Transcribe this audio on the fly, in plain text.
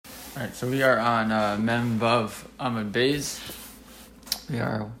All right, so we are on Mem Vav Amud Beis.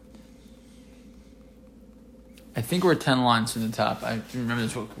 I think we're 10 lines from the top. I remember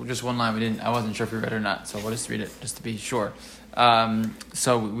this just one line. I wasn't sure if we read it or not, so we'll just read it just to be sure.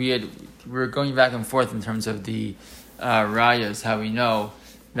 So we were going back and forth in terms of the rayas, how we know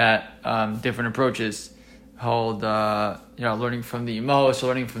that different approaches hold, learning from the Yevamos or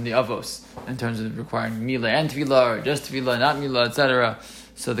learning from the Avos in terms of requiring Mila and Tefillah, or just Tefillah, not Mila, etc.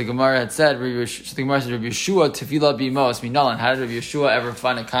 So the Gemara had said, Rabbi Yeshua, Tefillah b'Yevamos minalan. How did Rabbi Yeshua ever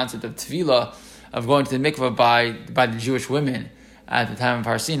find a concept of Tefillah, of going to the mikveh by the Jewish women at the time of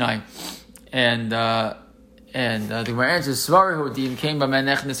Har Sinai? And the Gemara answers, Svara Hodim came by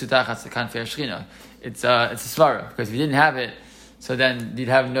Menech Nesutachas Kanfei Shechina. It's a svara, because if you didn't have it, so then they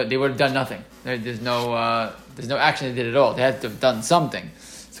would have done nothing. There's no action they did at all. They had to have done something.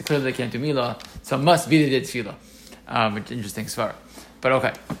 So clearly they came to Mila, so it must be they did Tefillah. Which interesting svara. But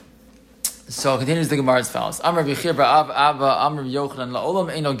okay. So continues the Gemara as follows. Amar B'chir Ba'av Abba Amar Yochanan La'olam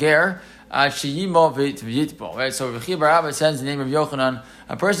Eino Ger Shiyimo V'yitbo. Right. So B'chir Ba'av says in the name of Yochanan,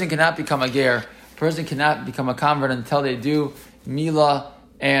 a person cannot become a ger, a person cannot become a convert until they do Mila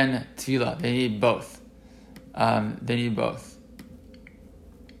and Tefillah. They need both. Gemara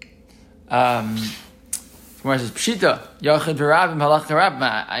says Pshita Yochid B'Rabim Halach Rabim.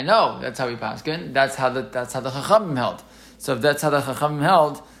 I know that's how we paskin. That's how the Chachamim held. So if that's how the Chachamim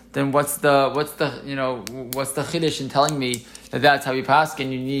held, then what's the chiddush in telling me that that's how we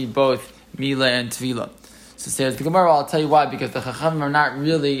paskin? You need both Mila and Tefillah. So says the Gemara, I'll tell you why, because the Chachamim are not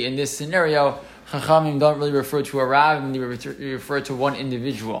really, in this scenario, Chachamim don't really refer to a Rav, they refer to one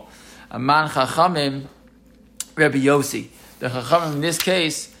individual. Aman Chachamim, Rabbi Yossi. The Chachamim in this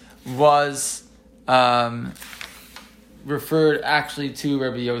case was referred actually to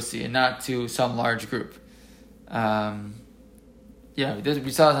Rabbi Yossi and not to some large group. We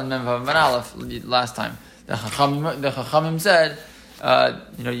saw this on Mem Vav Aleph last time. The Chachamim said,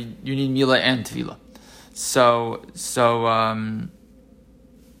 you need Mila and Tefillah. So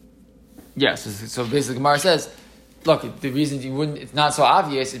basically Gemara says, look, the reason it's not so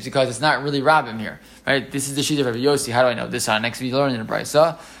obvious is because it's not really Rabbim here, right? This is the sheet of Rabbi Yossi. How do I know this? Next we learn in the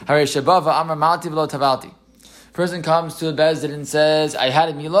Brisa. Hare Shabava Amar Malti V'lo Tavalti. Person comes to the Bezdin and says, I had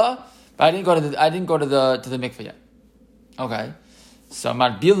a Mila, but I didn't go to the mikveh yet. Okay. So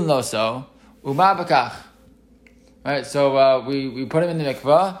Marbil no so Uma Bakach. Right, so we put him in the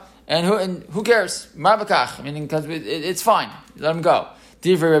mikveh, and who cares? Marbakach, meaning because it's fine. Let him go.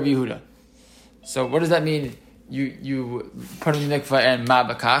 Divrei Rabbi Yehuda. So what does that mean? You put him in the mikveh and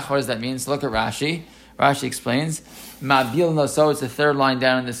marbakach. What does that mean? So look at Rashi. Rashi explains. Ma'bil no so. It's the third line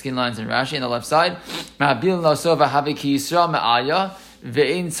down in the skin lines in Rashi on the left side. Ma'bil no so v'haviki Yisrael me'aya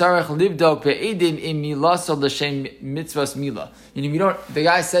ve'in tzarech livdok ve'edim im milaso l'shem mitzvahs mila. The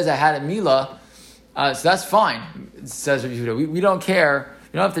guy says I had a mila. So that's fine, says Rabbi Yehuda. We don't care.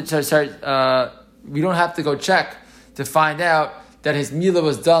 We don't have to start. We don't have to go check to find out that his mila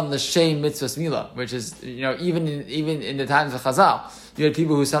was done l'shem mitzvahs mila, which is even in the times of Chazal, you had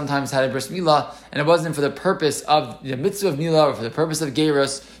people who sometimes had a bris mila, and it wasn't for the purpose of the mitzvah of mila or for the purpose of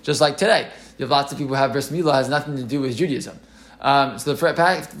gerus. Just like today, you have lots of people who have bris mila has nothing to do with Judaism. So the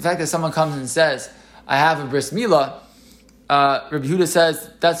fact that someone comes and says, "I have a bris mila," Rabbi Yehuda says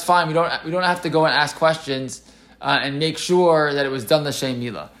that's fine. We don't have to go and ask questions and make sure that it was done l'shem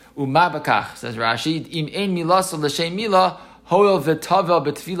mila. Umabakach, says Rashi, im ein milaso l'shem mila hoil v'tavel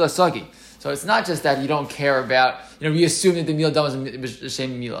b'tefila sagi. So it's not just that you don't care about. We assume that the mila done was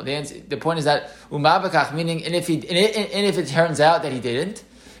l'shem mila. The point is that umabakach, meaning, and if it turns out that he didn't,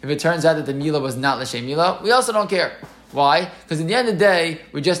 if it turns out that the mila was not l'shem mila, we also don't care. Why? Because in the end of the day,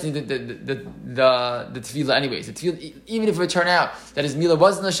 we just need the tefillah anyways. The tefillah, even if it turned out that his mila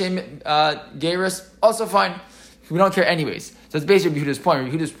wasn't l'shem gerus, also fine. We don't care anyways. So it's basically Yehuda's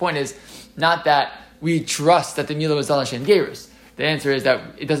point. Yehuda's point is not that we trust that the mila was done l'shem gerus. The answer is that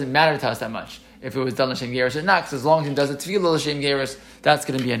it doesn't matter to us that much if it was done l'shem gerus or not, because as long as he does the tefillah l'shem gerus, that's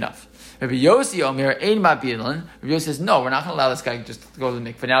going to be enough. Rabbi Yossi Omer ein ma'bilin. Rabbi Yossi says, no, we're not going to allow this guy just to go to the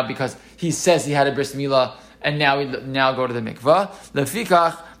mikveh now because he says he had a bris milah. And now we go to the mikvah.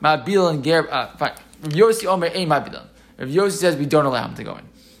 Lefikach ma'bilin ger. Fine. Rabbi Yossi Omer ein ma'bilin. Rabbi Yossi says we don't allow him to go in.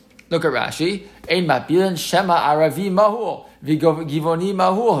 Look at Rashi. Ein ma'bilin shema aravi mahul v'givoni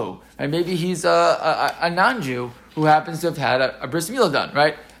mahulhu. And maybe he's a non-Jew who happens to have had a bris milah done,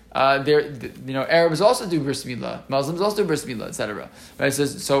 right? Arabs also do bris milah, Muslims also do bris milah, etc. Right? It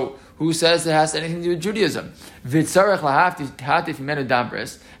says, so who says it has anything to do with Judaism? V'tzarech lahatif imenu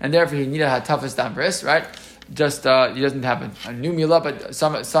dambris, and therefore he needed a toughest dambris, right? Just he doesn't have a new milah, but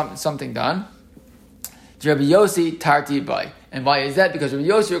something done. Rabbi Yossi tarti by. And why is that? Because Rabbi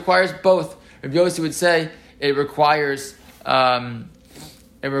Yossi requires both. Rabbi Yossi would say it requires both a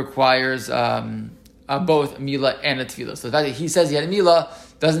milah and a tefillah. So the fact that he says he had a milah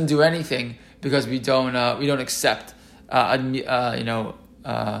doesn't do anything because we don't accept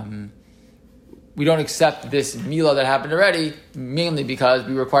we don't accept this milah that happened already, mainly because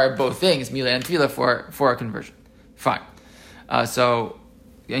we require both things, milah and tefillah, for a conversion. Fine.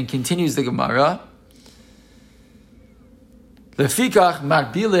 And continues the Gemara. Lefikach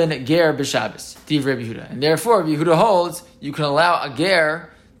matbilin ger b'Shabbos, div Rabbi Yehuda. And therefore, Rabbi Yehuda holds you can allow a ger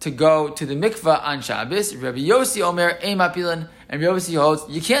to go to the mikvah on Shabbos. Rabbi Yossi omer ein matbilin, and Rabbi Yossi holds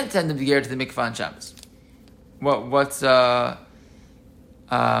you can't send the ger to the mikvah on Shabbos.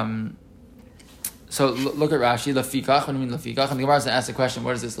 So look at Rashi, lefikach. What do you mean lefikach? And the Gemara is going to ask the question,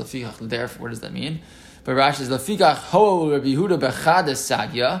 what is this lefikach? Therefore, what does that mean? But Rashi is lefikach ho Rabbi Yehuda bechades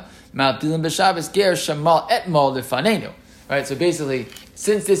sagya matbilin b'Shabbos ger shamal etmol lefanenu. Right, so basically,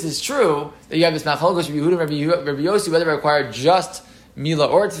 since this is true, that you have this machlokes Rabbi Yehuda and Rabbi Yossi, whether it require just milah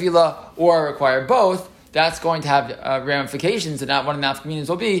or tefillah, or require both, that's going to have ramifications, and not one of the nafkaminas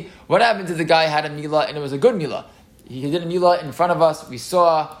will be, what happened if the guy had a milah and it was a good milah? He did a milah in front of us, we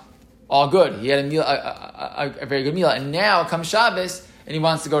saw, all good. He had a milah, a very good milah, and now comes Shabbos, and he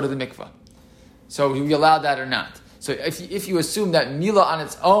wants to go to the mikvah. So we allow that or not? So if you assume that milah on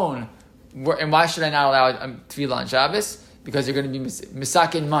its own, and why should I not allow tefillah on Shabbos? Because you're going to be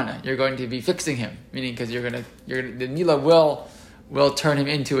misakin mana. You're going to be fixing him, meaning because the milah will turn him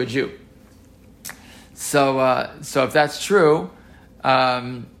into a Jew. So if that's true,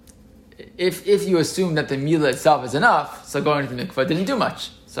 if you assume that the milah itself is enough, so going to the mikvah didn't do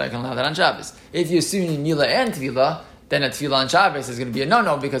much. So I can allow that on Shabbos. If you assume milah and tefillah, then a tefillah on Shabbos is going to be a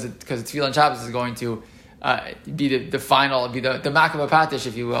no-no because tefillah on Shabbos is going to be the final, be the makabah patish,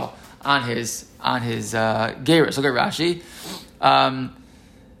 if you will, on his gerus. Look at Rashi.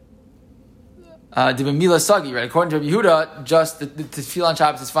 The milah sagi, right? According to Rabbi Yehuda, just the tefillah on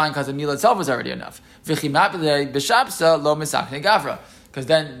Shabbos is fine because the milah itself was already enough. Because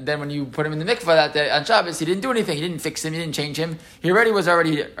then when you put him in the mikvah that day on Shabbos, he didn't do anything. He didn't fix him. He didn't change him. He was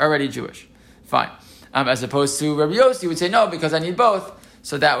already Jewish. Fine. As opposed to Rabbi Yossi, would say no because I need both.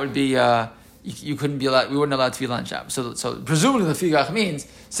 So that would be you couldn't be allowed. We wouldn't allow tefillah on Shabbos. So presumably the fikach means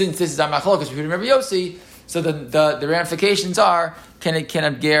since this is our machlokes between Rabbi Yossi, so the ramifications are can a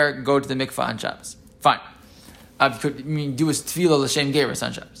ger go to the mikvah on Shabbos? Fine. Do his tefillah l'shem gerus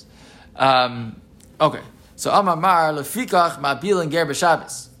on Shabbos. Okay. So Amar Mar lefikach ma'bil and ger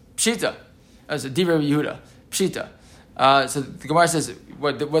b'Shabbos. Pshita. That's a divrei Rabbi Yehuda. Pshita. So the Gemara says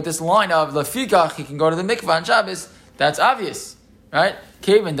what this line of lefikach he can go to the mikvah on Shabbos. That's obvious, right?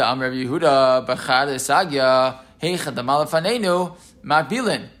 Kevin da Amar Rabbi Yehuda b'chad esagya heicha da malafanenu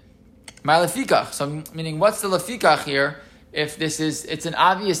ma'bilin ma'lefikach. So meaning, what's the lefikach here? If it's an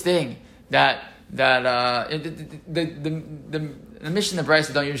obvious thing that the mission of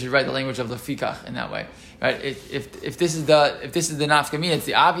Brisa don't usually write the language of lefikach in that way, right? If this is the nafkamina, it's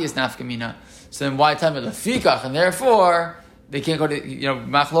the obvious nafkamina. So then why tell me lefikach? And therefore they can't go to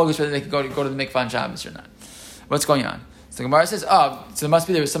machlokes whether they can go to the mikvah on Shabbos or not. What's going on? So the Gemara says, so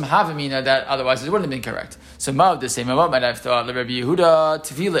there was some havamina that otherwise it wouldn't have been correct. So Mav the same might have thought Rabbi Yehuda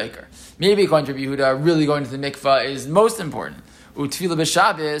tefillah. Maybe going to Rabbi Yehuda, really going to the mikvah is most important. Utefillah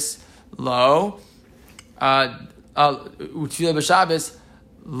b'Shabbos lo. Utfila b'Shabbos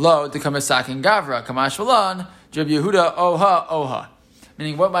lo dekamasakin gavra kamash v'lan Rabbi Yehuda oha.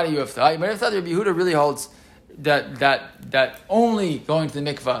 Meaning, what might you have thought? You might have thought that Rabbi Yehuda really holds that only going to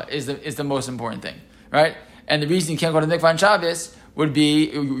the mikvah is the most important thing, right? And the reason you can't go to the mikvah on Shabbos would be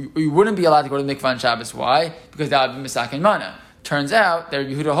you wouldn't be allowed to go to the mikvah on Shabbos. Why? Because that would be misakin mana. Turns out that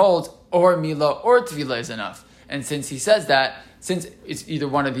Rabbi Yehuda holds or milah or tefillah is enough, and since he says that. Since it's either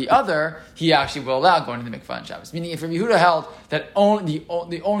one or the other, he actually will allow going to the mikvah on Shabbos. Meaning, if Rabbi Yehuda held that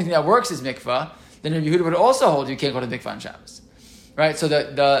the only thing that works is mikvah, then Rabbi Yehuda would also hold you can't go to the mikvah on Shabbos, right? So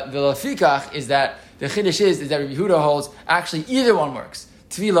the lefikach is that the chiddush is that Rabbi Yehuda holds actually either one works,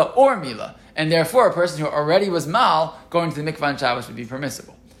 tefillah or milah, and therefore a person who already was mal going to the mikvah on Shabbos would be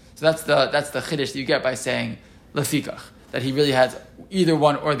permissible. So that's the chiddush that you get by saying lefikach, that he really has either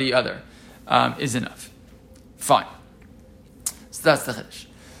one or the other is enough. Fine. So that's the chiddush.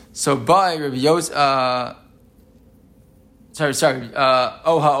 So by Rabbi Yos, oha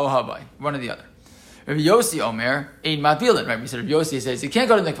by one or the other. Rabbi Yossi Omer ein matbilin. Right? We said Rabbi Yossi says you can't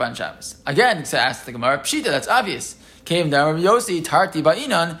go to the mikvah on Shabbos. Again, to ask the Gemara, pshita. That's obvious. Came down Rabbi Yossi tarti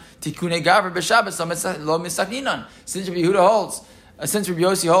ba'inan tikune gavra b'Shabbos lo misakninan. Since Rabbi Yehuda holds, since Rabbi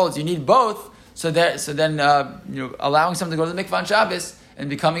Yossi holds, you need both. So then allowing someone to go to the mikvah on Shabbos and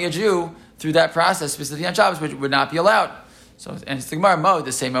becoming a Jew. through that process, specifically on Shabbos, which would not be allowed. So, and it's the Gemara mode,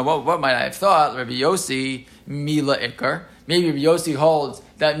 the same. What might I have thought? Rabbi Yossi, Mila Ikar. Maybe Rabbi Yossi holds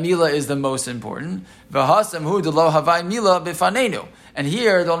that Mila is the most important. V'hasam hu delo havai Mila b'fanenu. And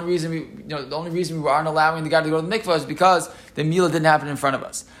here, the only reason we aren't allowing the guy to go to the mikvah is because the Mila didn't happen in front of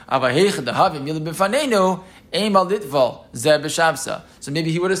us. So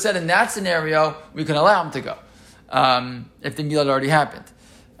maybe he would have said in that scenario, we can allow him to go, if the Mila had already happened.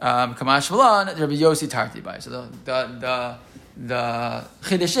 Kamash Malan, Rabbi Yossi tarti by. So the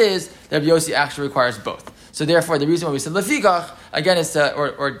chiddush is that Rabbi Yossi actually requires both. So therefore, the reason why we said lefikach again is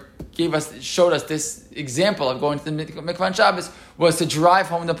to, showed us this example of going to the mikvah on Shabbos was to drive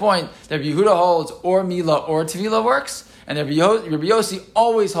home the point that Rabbi Yehuda holds or Mila or Tevila works, and Rabbi Yossi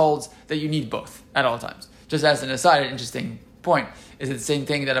always holds that you need both at all times. Just as an aside, an interesting point is it the same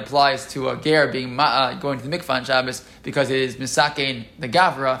thing that applies to a ger being going to the mikvah on Shabbos because it is misakein the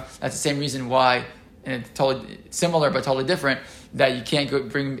gavra. That's the same reason why, and it's totally similar but totally different, that you can't go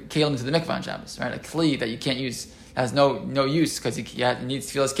bring kalim to the mikvah on Shabbos, right? A kli that you can't use has no use because it needs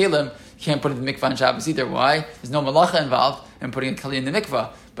to feel as kalim. You can't put it in the mikvah on Shabbos either. Why? There's no malacha involved in putting a kli in the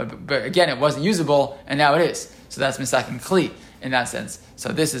mikvah. But again, it wasn't usable, and now it is. So that's misakin kli in that sense. So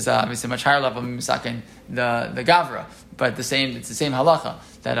this is obviously a much higher level of misakin the gavra. But it's the same halacha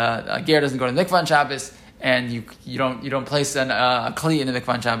that a ger doesn't go to the mikvah on Shabbos, and you don't place a kli in the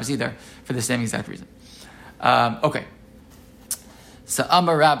mikvah on Shabbos either for the same exact reason. Okay. So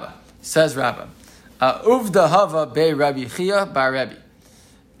Amar Rabba says Rabba, Uvda Hava Be Rabbi Chia Bar Rabbi.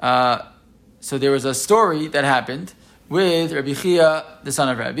 So there was a story that happened with Rabbi Chia, the son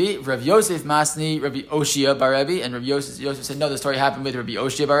of Rabbi, Rav Yosef Masni, Rabbi Oshia Bar Rabbi, and Rabbi Yosef said, no, the story happened with Rabbi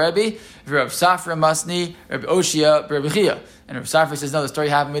Oshia Bar Rabbi, Rav Safra Masni, Rabbi Oshia Bar Rabbi Chia. And Rav Safra says, no, the story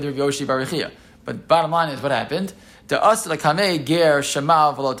happened with Rabbi Oshia Bar Rabbi Chia. But bottom line is what happened. The Asla Kamei Ger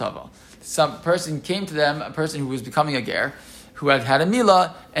Shamal Velotaval. Some person came to them, a person who was becoming a ger, who had a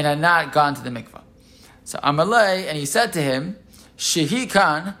milah and had not gone to the mikvah. So Amalei, and he said to him, Shehi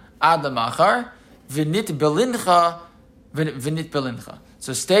kan ad lamachar v'nit belincha.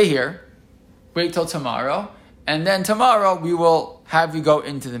 So stay here, wait till tomorrow, and then tomorrow we will have you go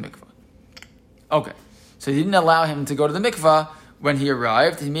into the mikvah. Okay, so he didn't allow him to go to the mikvah when he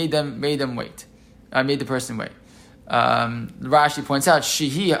arrived. He made them wait. Made the person wait. Rashi points out,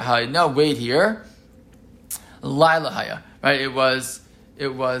 Shehi no, wait here. Laila haya. Right, it was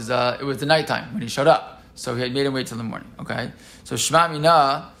the nighttime when he showed up, so he had made him wait till the morning. Okay, so Shema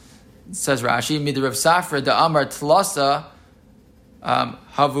Mina, says Rashi, Mid Rav Safra the Amar Tlasa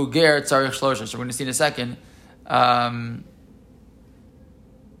Havuger Tzarich Shlosha. So we're going to see in a second.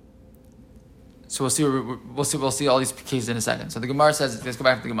 So we'll see all these cases in a second. So the Gemara says, let's go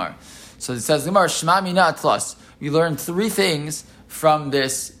back to the Gemara. So it says Gemara Shema Mina Tlas. We learned three things from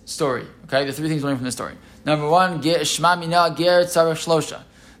this story. Okay, the three things we learned from this story. Number one, Shema Mina Ger Tzarech Shlosha.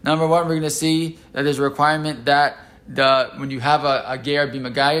 Number one, we're going to see that there's a requirement that when you have a ger be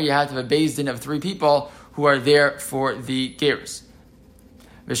magayer, you have to have a beis din of three people who are there for the gers.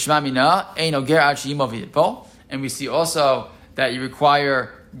 V'shema Mina Eino Ger Ad She'imo V'yitpo. And we see also that you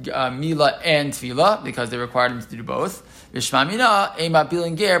require Mila and Tefillah because they required him to do both. V'shema Mina Eima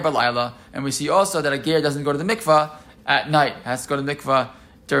Bilin Ger B'layla. And we see also that a ger doesn't go to the mikvah at night; it has to go to the mikvah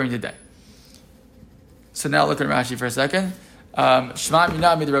during the day. So now look at Rashi for a second. Shema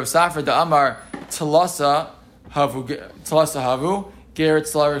Mina Mid Rav Safra the Amar Talasa Havu Geret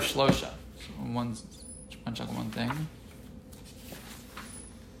Tzarech Shlosha. One check one thing.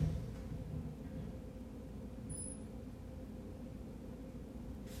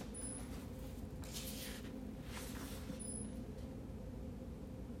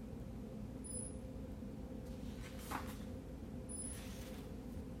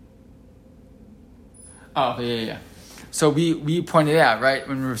 Oh yeah. So we pointed out, right,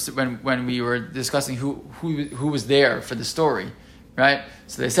 when we were discussing who was there for the story, right?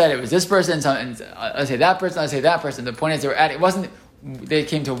 So they said it was this person, and I say that person, I say that person. The point is they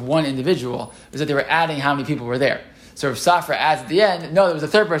came to one individual. It was that they were adding how many people were there. So if Safra adds at the end, no, there was a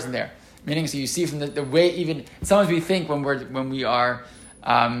third person there. Meaning, so you see from the way even sometimes we think when we are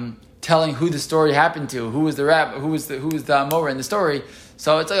telling who the story happened to, who was the rabbi, who was the Amora in the story.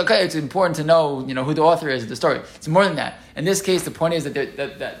 So it's like, okay, it's important to know, who the author is of the story. It's more than that. In this case, the point is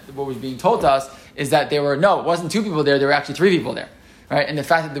that what was being told to us is that it wasn't two people there were actually three people there, right? And the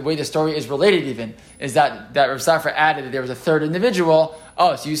fact that the way the story is related even is that Rav Safra added that there was a third individual.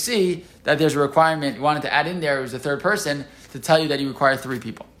 Oh, so you see that there's a requirement, you wanted to add in there, it was a third person to tell you that you require three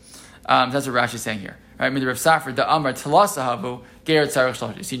people. That's what Rashi is saying here. Right? I mean, the Rav Safra, the Amar Talasahavu, Geret Tzarech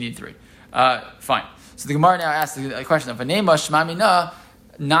Shlosha. So you need three. Fine. So the Gemara now asks the question of a name Shema Mina.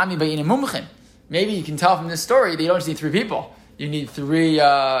 Nami ba'ina mumchin. Maybe you can tell from this story that you don't just need three people. You need three,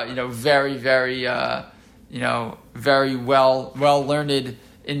 very, very, very well learned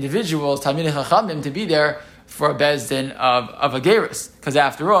individuals, Talmidei Chachamim, to be there for a bezdin of a gerus. Because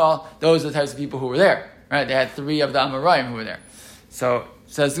after all, those are the types of people who were there. Right? They had three of the Amoraim who were there. So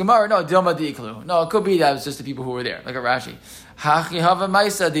says the Gemara, no, Dilma di'iklu. No, it could be that it was just the people who were there. Like a Rashi. Hachi hava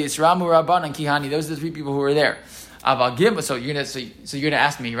maisa di'isramu rabban and kihani. Those are the three people who were there. So you're gonna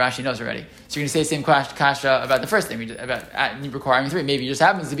ask me. Rashi knows already. So you're gonna say the same kasha about the first thing, about requiring three. Maybe it just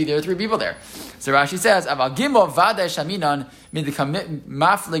happens to be there are three people there. So Rashi says, "Aval gimel vadei shaminan midikam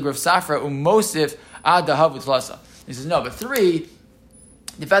maflig Rav Safra umosif ad dahavut lasa." He says, no, but three.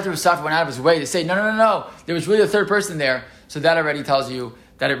 The fact that Rav Safra went out of his way to say, no, there was really a third person there. So that already tells you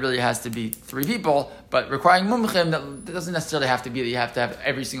that it really has to be three people. But requiring mumchim, that doesn't necessarily have to be that you have to have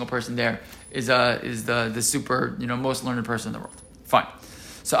every single person there is the super, most learned person in the world. Fine.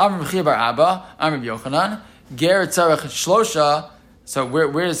 So Amr B'chia Bar Abba, Amr Yochanan, Ger Tzarech Shlosha. So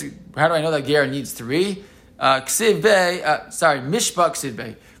how do I know that Ger needs three? Ksiv Bey, Mishpat Ksiv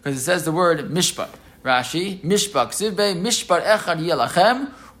Bey, because it says the word Mishpat. Rashi, Mishpat Ksiv Bey, Mishpat Echad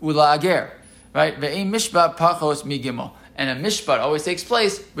Yelachem Ula Ger. Right? Ve'im Mishpat Pachos Migimel. And a mishpat always takes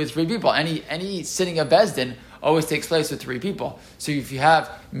place with three people. Any sitting of bezdin always takes place with three people. So if you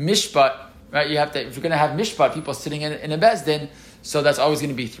have mishpat, right, if you're going to have mishpat, people sitting in a bezdin, so that's always going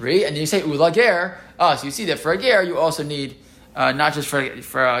to be three. And then you say ula ger. So you see that for a ger, you also need not just for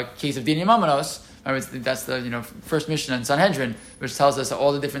a case of dini mamanos. That's the first Mishnah in Sanhedrin, which tells us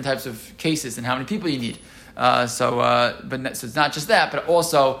all the different types of cases and how many people you need. So it's not just that, but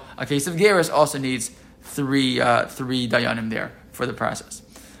also a case of gerus also needs three dayanim there for the process.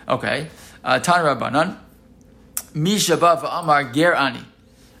 Okay. Tan Rabbanan. Misha ba v'amar ger ani.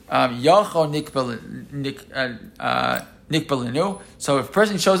 Yacho nikbalinu. So if a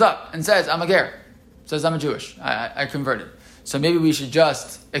person shows up and says, I'm a ger, says I'm a Jewish, I converted. So maybe we should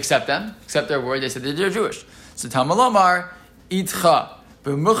just accept their word. They said they're Jewish. So Tamalomar itcha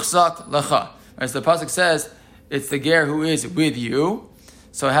b'muchzak lacha. As the pasuk says, it's the ger who is with you.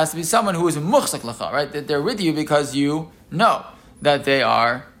 So it has to be someone who is muchzak lacha, right? That they're with you because you know that they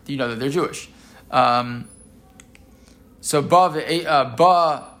are, that they're Jewish. So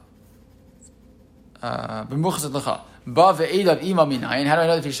b'muchzak lacha. Ba ve'edav ima minayin. How do I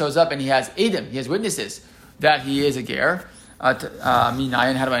know if he shows up and he has edim, he has witnesses that he is a ger?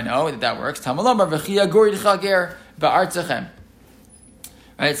 Minayin. How do I know that works? Tamalomar v'chia goridcha ger ba'artzachem.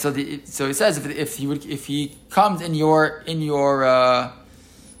 Right. So it says if he comes in your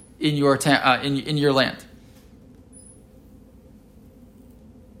land.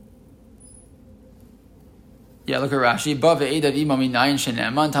 Yeah, look at Rashi.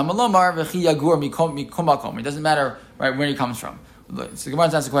 It doesn't matter right where he comes from. So the Gemara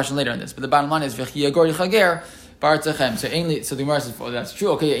answers the question later on this, but the bottom line is so the Gemara says, oh, that's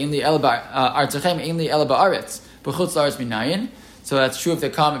true. Okay, so that's true if they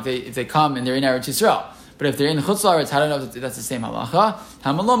come and they're in Eretz Yisrael. But if they're in Chutz La'aretz, how do I know that that's the same halacha?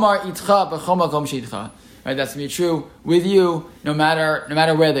 Hamalomar itcha b'chol makom sheitcha. Right, that's going to be true with you, no matter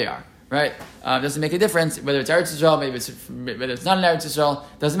where they are. Right, doesn't make a difference whether it's Eretz Yisrael, whether it's not in Eretz Yisrael.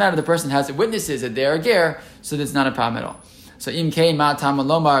 Doesn't matter. The person has the witnesses that they are ger, so that's not a problem at all. So im kein ma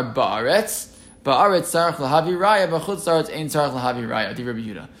tamalomar ba'aretz tzarich lahavi raya b'chutz la'aretz ein tzarich lahavi raya. Di Rabbi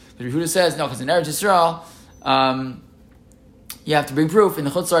Yehuda. Rabbi Yehuda says no, because in Eretz Yisrael, you have to bring proof. In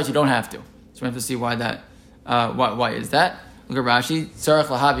the chutz la'aretz, you don't have to. So we have to see why that. Why is that? Look at Rashi. Tzarech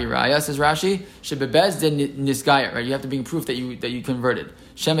lahavi raya, says Rashi. Shebebezdin nisgaya. Right, you have to bring proof that you converted.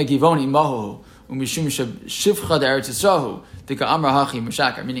 Shema givoni mahu umishum shivcha de'eretz yisrahu dika amra hachi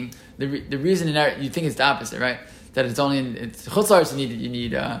mushakar. Meaning the reason in Eretz, you think it's the opposite, right? That it's only in chutz la'aretz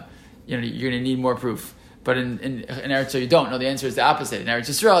you're going to need more proof, but in Eretz Yisrael you don't. No, the answer is the opposite. In Eretz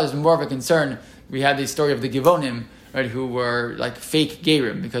Yisrael, there's more of a concern. We had the story of the givonim, right, who were like fake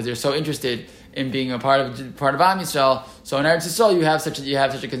gerim because they're so interested in being a part of Am Yisrael. So in Eretz Yisrael, you have such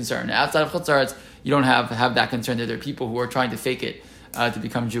a concern. Outside of Chutz La'aretz, you don't have that concern that there are people who are trying to fake it to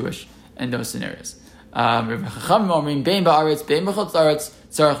become Jewish in those scenarios. And the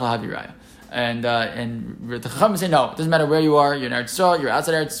Chachamim say no, it doesn't matter where you are. You're in Eretz Yisrael, you're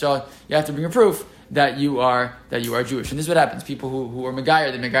outside Eretz Yisrael. You have to bring a proof that you are Jewish. And this is what happens. People who are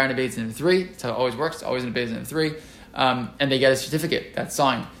Megayer, they're Megayer in a Beis Din of 3. That's how it always works. It's always in a Beis Din of 3. And they get a certificate that's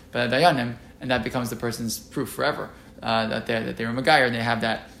signed by the Dayanim, and that becomes the person's proof forever that they were Megayer, and they have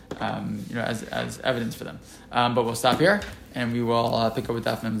that as evidence for them. But we'll stop here, and we will pick up with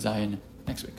Daf Mem Zayin next week.